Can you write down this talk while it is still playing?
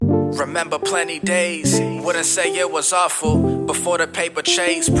Remember plenty days, wouldn't say it was awful. Before the paper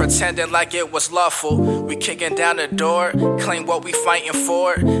chase, pretending like it was lawful. We kicking down the door, claim what we fighting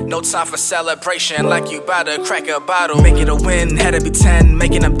for. No time for celebration, like you bout to crack a bottle. Make it a win, had to be 10,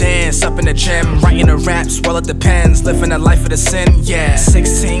 making them dance up in the gym. Writing the raps, well it depends, living the life of the sin, yeah.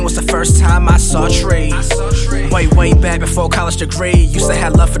 16 was the first time I saw Tree. Way back before college degree, used to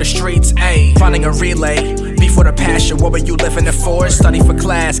have love for the streets, ayy. Running a relay, before the passion, what were you living it for? Study for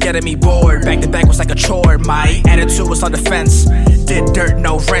class, getting me bored. Back to back was like a chore, my attitude was on the fence. Did dirt,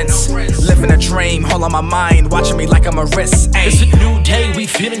 no rinse. Living a dream, all on my mind, watching me like I'm a risk, ayy. It's a new day, we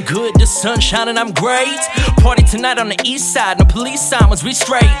feeling good, the sun shining, I'm great. Party tonight on the east side, no police sirens, we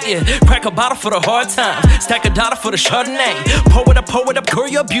straight, yeah. Crack a bottle for the hard times, stack a dollar for the Chardonnay. Pour it up, girl,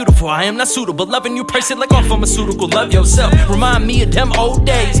 you're beautiful, I am not suitable. Loving you, price it like off pharmaceutical. Love yourself, remind me of them old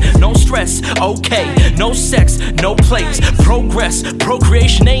days. No stress, okay, no sex, no place. Progress,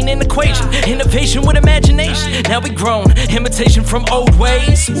 procreation ain't an equation. Innovation with imagination, now we grown, imitation from old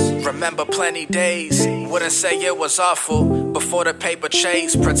ways. Remember plenty days, wouldn't say it was awful. Before the paper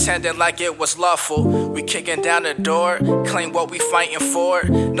chase, pretending like it was lawful. We kicking down the door, claim what we fighting for.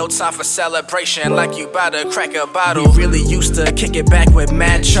 No time for celebration, like you bout to crack a bottle. We really used to kick it back with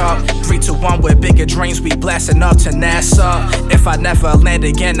mad chalk. 3 to 1 with bigger dreams, we blasting up to Nassau. If I never land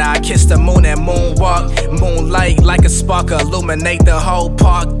again, I kiss the moon and moonwalk. Moonlight like a spark, illuminate the whole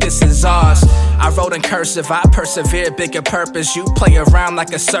park. This is ours. I wrote in cursive, I persevere, bigger purpose. You play around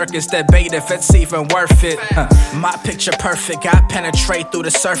like a circus, debate if it's even worth it. My picture perfect, I penetrate through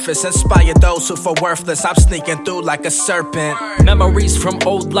the surface. Inspire those who feel worthless, I'm sneaking through like a serpent. Memories from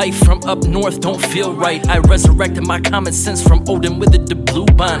old life, from up north don't feel right. I resurrected my common sense from Odin with the blue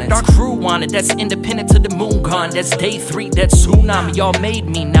bonnet. Dark crew on it, that's independent to the moon gone. That's day 3, that tsunami, y'all made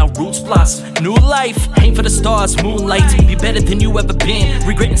me, now roots blossom. New life, aim for the stars, moonlight. Be better than you ever been,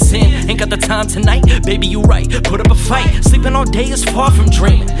 regretting sin. Ain't got the time tonight, baby you right, put up a fight. Sleeping all day is far from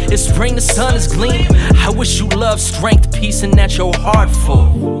dreaming. It's spring, the sun is gleaming. I wish you love, strength, peace, and that your heart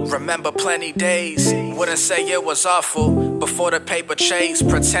full. Remember plenty days, wouldn't say it was awful. Before the paper chase,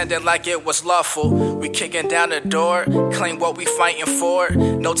 pretending like it was lawful. We kicking down the door, claim what we fighting for.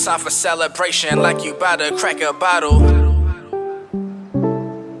 No time for celebration, like you bout to crack a bottle.